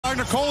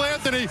Wagner. Cole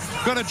Anthony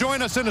going to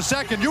join us in a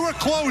second. You were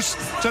close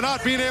to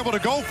not being able to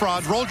go,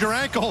 Franz. Rolled your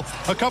ankle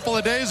a couple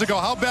of days ago.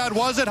 How bad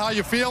was it? How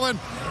you feeling?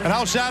 And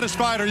how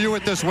satisfied are you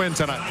with this win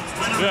tonight?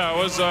 Yeah, it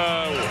was.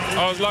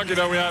 I was lucky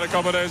that we had a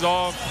couple of days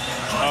off.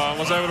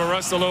 Was able to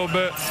rest a little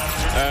bit,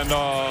 and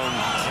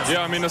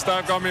yeah, I mean the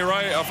staff got me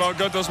right. I felt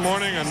good this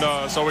morning,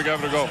 and so we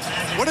gave it a go.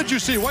 What did you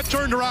see? What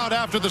turned around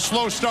after the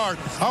slow start?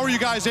 How were you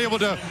guys able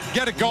to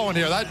get it going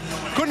here? That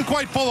couldn't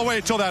quite pull away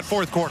until that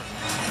fourth quarter.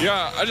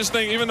 Yeah, I just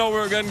think even though we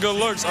were getting good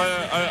looks,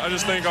 I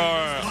just think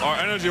our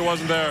energy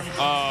wasn't there.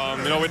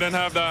 You know, we didn't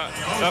have that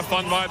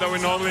fun vibe that we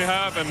normally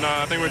have, and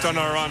I think we turned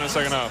it around in the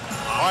second half.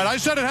 All right, I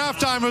said at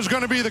halftime it was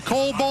going to be the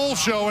Cole Bol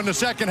show in the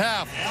second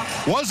half.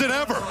 Was it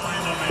ever?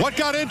 What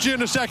got into you in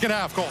the second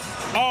half, Cole?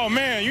 Oh,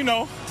 man, you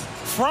know,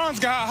 Franz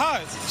got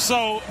hot.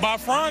 So by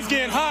Franz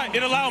getting hot,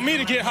 it allowed me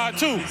to get hot,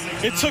 too.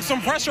 It took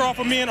some pressure off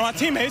of me and my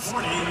teammates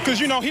because,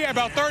 you know, he had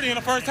about 30 in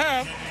the first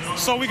half.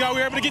 So we were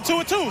able to get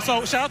to it, too.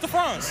 So shout out to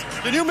Franz.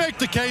 Can you make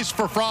the case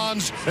for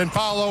Franz and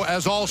Paolo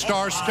as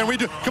all-stars? Can we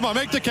do? Come on,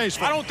 make the case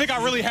for I don't think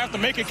I really have to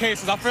make a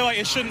case. I feel like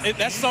it shouldn't.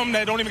 That's something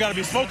that don't even got to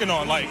be spoken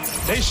on. Like,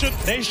 they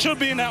should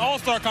be in that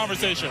all-star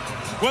conversation.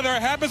 Whether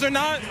it happens or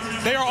not,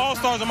 they are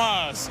all-stars in my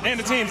eyes, and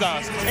the team's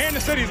eyes, and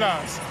the city's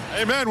eyes.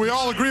 Amen. We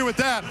all agree with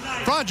that.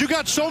 Franz, you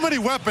got so many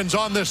weapons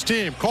on this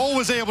team. Cole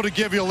was able to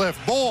give you a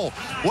lift. Bol,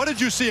 what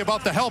did you see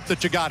about the help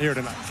that you got here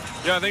tonight?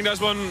 Yeah, I think that's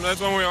when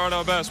we are at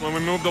our best. When we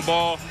move the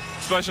ball,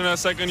 especially in that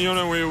second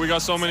unit, we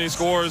got so many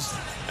scores.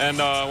 And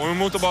when we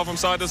move the ball from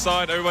side to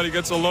side, everybody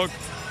gets a look.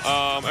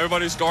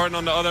 Everybody's guarding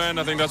on the other end.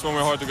 I think that's when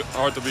we're hard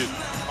to beat.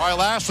 All right,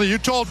 lastly, you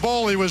told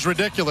Bol he was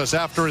ridiculous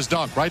after his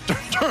dunk, right?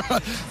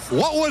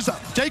 What was that?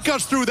 Take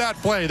us through that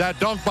play, that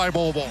dunk by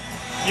Bol Bol.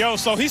 Yo,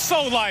 so he's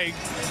so, like,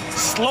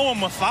 slow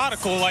and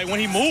methodical, like, when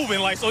he moving.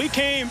 Like, so he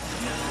came,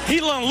 he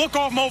didn't look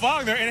off Mo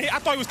Wagner, and I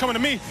thought he was coming to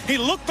me. He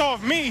looked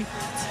off me,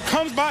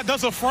 comes by,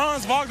 does a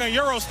Franz Wagner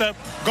Euro step,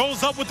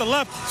 goes up with the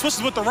left,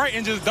 switches with the right,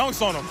 and just dunks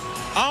on him.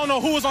 I don't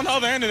know who was on the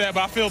other end of that,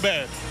 but I feel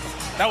bad.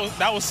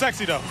 That was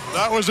sexy, though.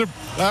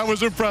 That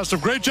was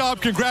impressive. Great job.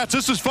 Congrats.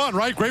 This is fun,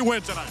 right? Great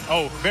win tonight.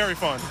 Oh, very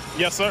fun.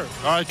 Yes, sir.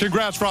 All right,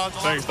 congrats, Franz.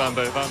 Thanks,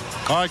 Dante. All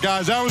right,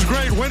 guys, that was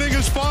great. Winning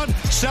is fun.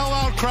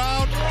 Sellout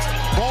crowd.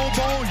 Bol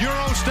Bol,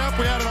 Euro step.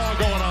 We had it all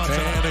going on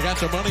tonight. And they got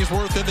some money's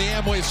worth in the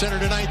Amway Center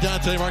tonight.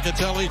 Dante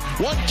Marchitelli,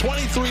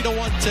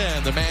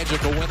 123-110, the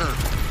Magic a winner.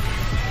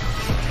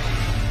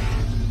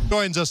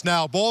 Joins us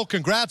now. Bol,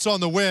 congrats on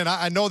the win.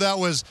 I know that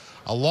was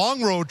a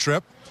long road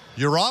trip.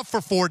 You're off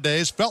for 4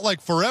 days. Felt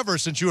like forever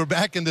since you were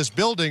back in this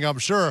building, I'm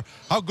sure.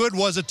 How good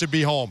was it to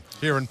be home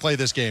here and play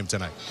this game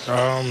tonight?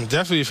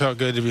 Definitely felt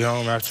good to be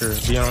home after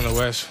being on the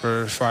West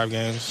for 5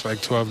 games,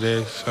 like 12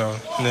 days. So,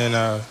 and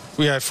then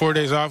we had 4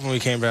 days off when we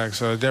came back,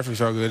 so it definitely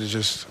felt good to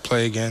just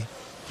play again.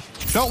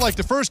 Felt like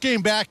the first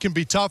game back can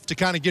be tough to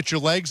kind of get your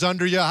legs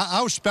under you.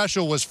 How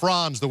special was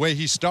Franz, the way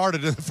he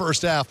started in the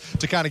first half,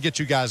 to kind of get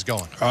you guys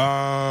going?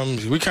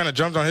 We kind of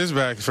jumped on his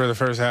back for the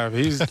first half.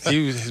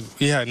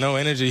 He had no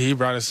energy. He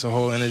brought us the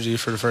whole energy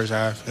for the first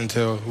half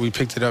until we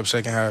picked it up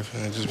second half,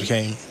 and it just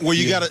became. Well,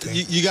 you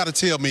gotta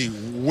tell me,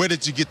 where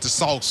did you get the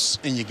sauce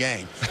in your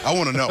game? I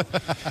want to know.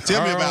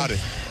 Tell me about it.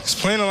 Just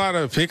playing a lot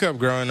of pickup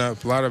growing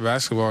up, a lot of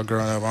basketball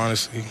growing up,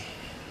 honestly.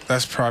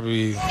 That's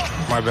probably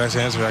my best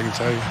answer I can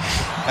tell you.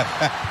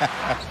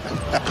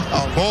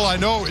 Bol, I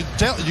know.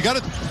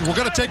 We're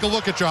gonna take a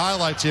look at your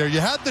highlights here. You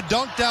had the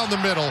dunk down the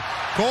middle.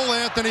 Cole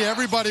Anthony,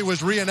 everybody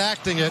was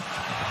reenacting it.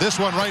 This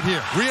one right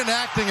here,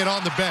 reenacting it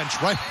on the bench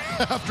right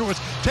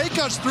afterwards. Take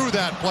us through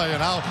that play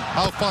and how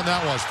fun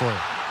that was for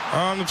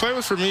you. The play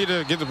was for me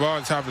to get the ball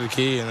on top of the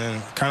key and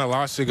then kind of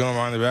lost it going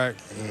behind the back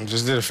and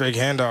just did a fake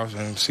handoff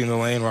and seen the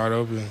lane wide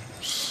open.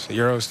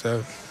 Euro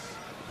step.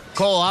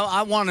 Cole,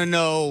 I want to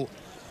know,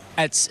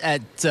 at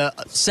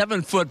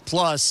 7 foot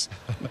plus,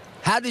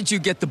 how did you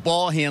get the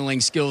ball handling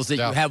skills that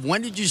you have?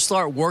 When did you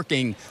start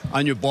working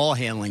on your ball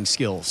handling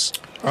skills?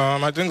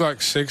 I think like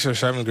 6th or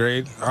 7th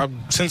grade.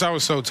 Since I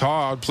was so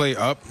tall, I'd play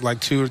up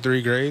like 2 or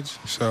 3 grades.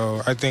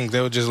 So I think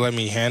they would just let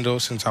me handle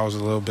since I was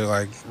a little bit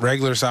like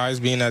regular size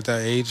being at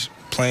that age,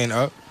 playing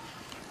up.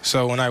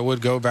 So when I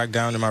would go back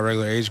down to my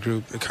regular age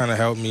group, it kind of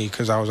helped me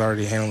because I was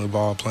already handling the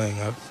ball playing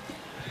up.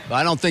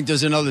 I don't think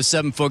there's another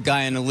 7-foot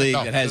guy in the league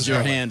that has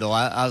your handle.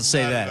 I'll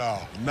say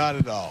that. Not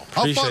at all.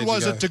 How fun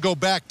was it to go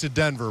back to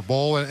Denver,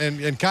 Bol,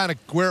 and kind of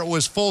where it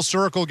was full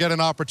circle, get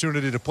an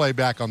opportunity to play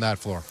back on that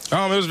floor?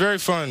 It was very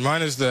fun.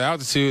 Minus the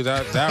altitude,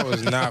 that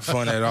was not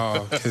fun at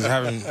all because I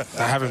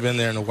haven't been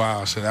there in a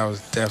while, so that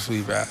was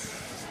definitely bad.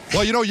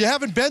 Well, you know, you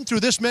haven't been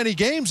through this many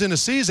games in a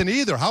season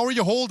either. How are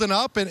you holding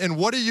up, and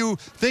what do you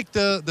think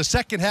the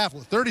second half,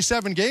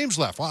 37 games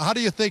left, how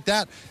do you think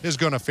that is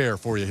going to fare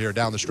for you here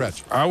down the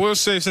stretch? I will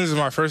say since it's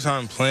my first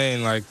time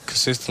playing, like,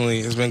 consistently,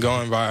 it's been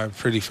going by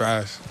pretty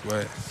fast,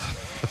 but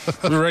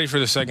we're ready for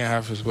the second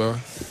half as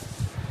well.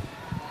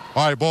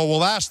 All right, Bol, well,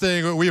 last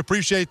thing, we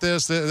appreciate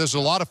this. There's a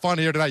lot of fun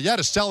here tonight. You had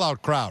a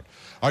sellout crowd.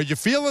 Are you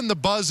feeling the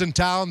buzz in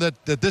town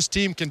that this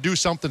team can do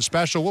something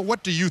special?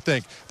 What do you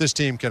think this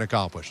team can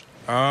accomplish?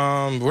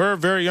 We're a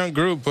very young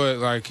group, but,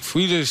 like, if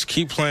we just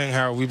keep playing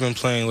how we've been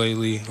playing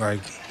lately, like,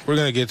 we're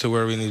going to get to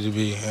where we need to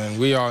be. And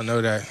we all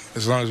know that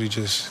as long as we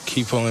just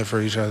keep pulling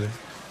for each other.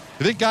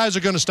 You think guys are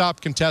going to stop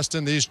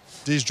contesting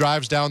these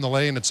drives down the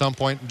lane at some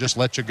point and just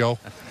let you go?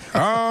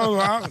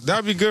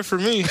 That'd be good for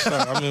me. So,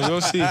 I mean,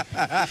 we'll see.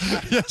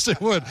 Yes, it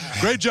would.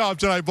 Great job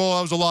tonight, Bol.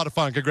 That was a lot of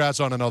fun.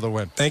 Congrats on another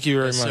win. Thank you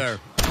very much. Sir.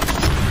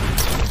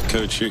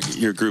 Coach,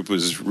 your group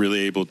was really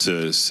able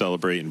to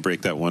celebrate and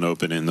break that one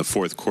open in the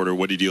fourth quarter.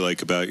 What did you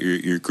like about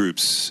your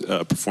group's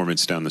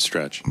performance down the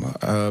stretch?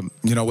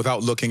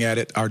 Without looking at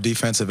it, our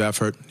defensive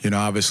effort,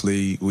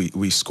 obviously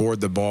we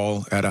scored the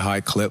ball at a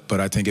high clip, but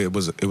I think it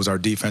was our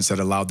defense that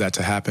allowed that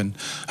to happen,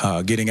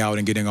 getting out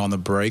and getting on the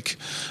break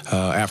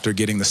after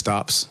getting the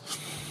stops.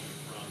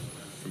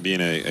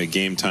 Being a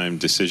game time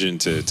decision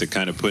to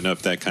kind of putting up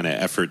that kind of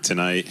effort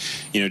tonight,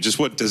 just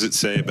what does it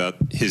say about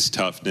his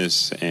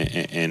toughness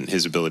and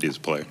his ability as a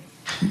player?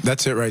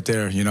 That's it right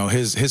there.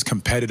 His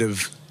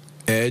competitive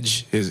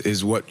edge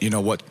is what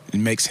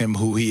makes him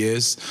who he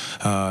is.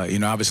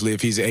 Obviously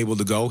if he's able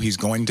to go, he's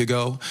going to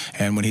go,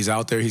 and when he's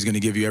out there, he's going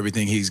to give you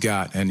everything he's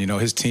got. And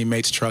his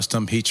teammates trust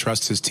him, he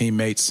trusts his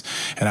teammates,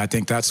 and I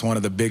think that's one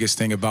of the biggest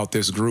thing about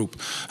this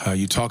group.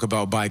 You talk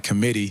about by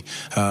committee,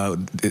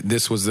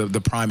 this was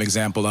the prime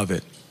example of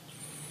it.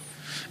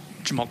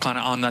 Jamahl, kind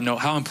of on that note,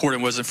 how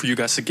important was it for you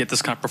guys to get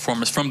this kind of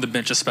performance from the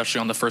bench,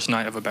 especially on the first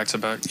night of a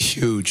back-to-back?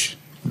 Huge.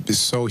 It's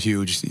so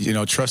huge,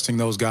 trusting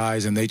those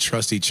guys, and they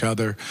trust each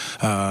other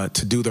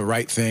to do the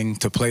right thing,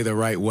 to play the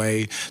right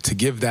way, to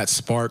give that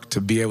spark,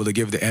 to be able to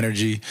give the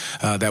energy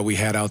that we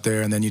had out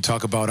there. And then you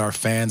talk about our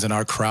fans and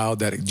our crowd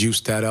that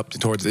juiced that up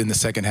towards in the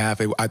second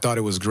half. I thought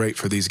it was great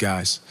for these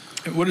guys.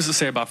 What does it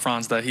say about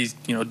Franz that he,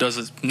 does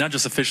it not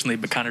just efficiently,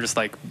 but kind of just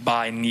like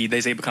by need?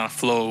 They're able to kind of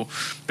flow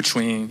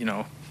between,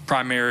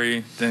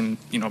 primary, then,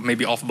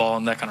 maybe off ball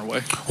in that kind of way?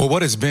 Well,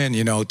 what it's been,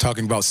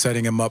 talking about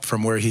setting him up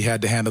from where he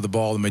had to handle the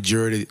ball the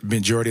majority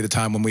of the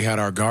time when we had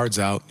our guards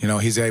out,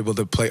 he's able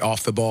to play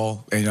off the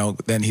ball,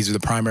 then he's the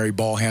primary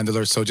ball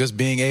handler. So just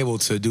being able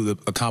to do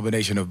a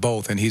combination of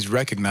both, and he's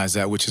recognized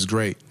that, which is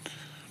great.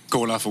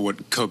 Going off of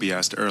what Kobe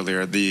asked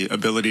earlier, the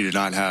ability to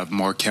not have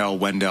Markelle,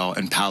 Wendell,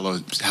 and Paolo,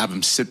 have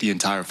them sit the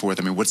entire fourth.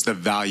 I mean, what's the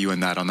value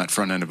in that on that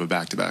front end of a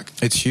back-to-back?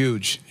 It's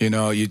huge.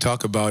 You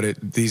talk about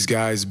it, these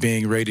guys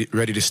being ready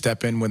to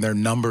step in when their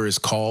number is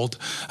called.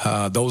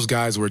 Those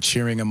guys were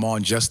cheering them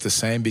on just the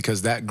same,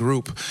 because that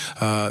group,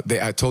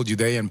 I told you,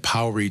 they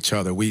empower each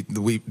other.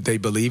 They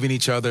believe in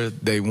each other.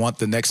 They want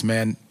the next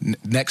man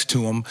next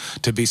to them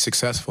to be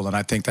successful, and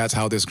I think that's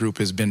how this group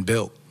has been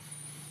built.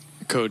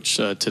 Coach,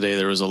 today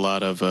there was a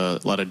lot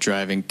of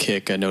driving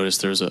kick. I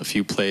noticed there was a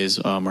few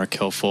plays.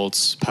 Markelle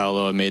Fultz,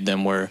 Paolo made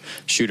them where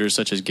shooters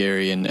such as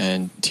Gary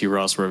and T.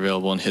 Ross were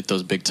available and hit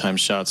those big time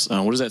shots.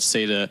 What does that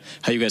say to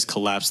how you guys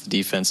collapsed the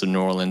defense of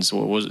New Orleans?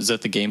 Is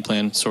that the game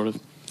plan, sort of?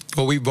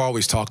 Well, we've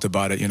always talked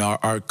about it.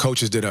 Our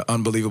coaches did an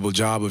unbelievable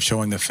job of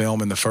showing the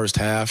film in the first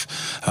half,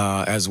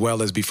 as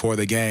well as before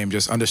the game,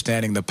 just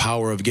understanding the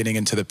power of getting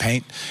into the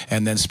paint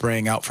and then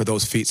spraying out for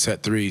those feet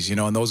set threes.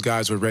 And those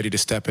guys were ready to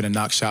step in and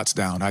knock shots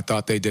down. I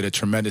thought they did a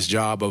tremendous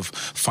job of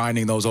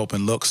finding those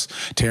open looks.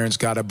 Terrence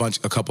got a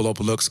couple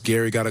open looks.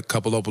 Gary got a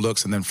couple open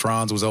looks, and then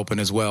Franz was open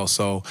as well.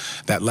 So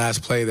that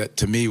last play, that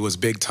to me was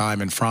big time,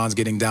 and Franz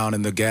getting down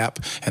in the gap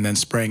and then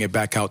spraying it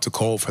back out to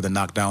Cole for the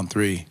knockdown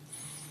three.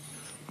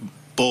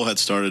 Bol had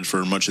started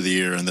for much of the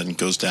year and then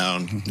goes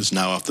down, is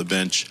now off the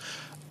bench.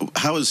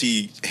 How has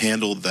he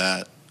handled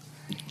that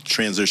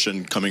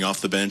transition coming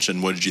off the bench,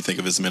 and what did you think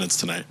of his minutes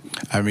tonight?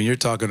 I mean, you're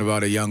talking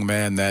about a young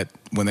man that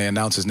when they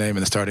announce his name in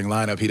the starting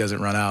lineup, he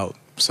doesn't run out.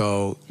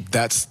 So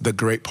that's the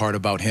great part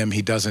about him.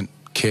 He doesn't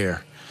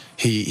care.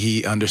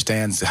 He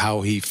understands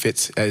how he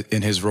fits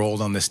in his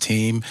role on this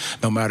team,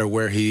 no matter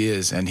where he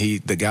is. And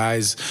the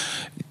guys,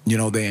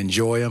 they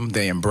enjoy him,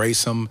 they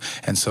embrace him.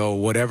 And so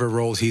whatever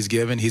roles he's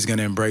given, he's going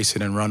to embrace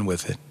it and run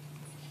with it.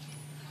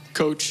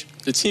 Coach,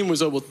 the team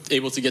was able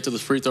to get to the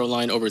free throw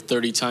line over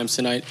 30 times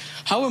tonight.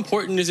 How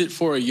important is it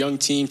for a young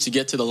team to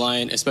get to the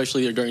line,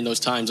 especially during those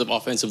times of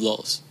offensive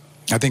lulls?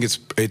 I think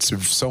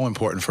it's so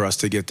important for us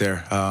to get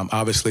there.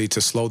 Obviously,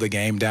 to slow the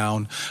game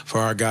down, for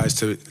our guys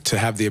to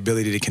have the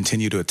ability to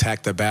continue to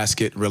attack the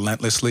basket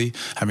relentlessly.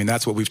 I mean,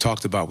 that's what we've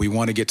talked about. We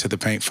want to get to the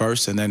paint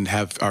first and then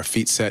have our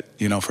feet set,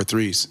 for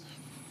threes.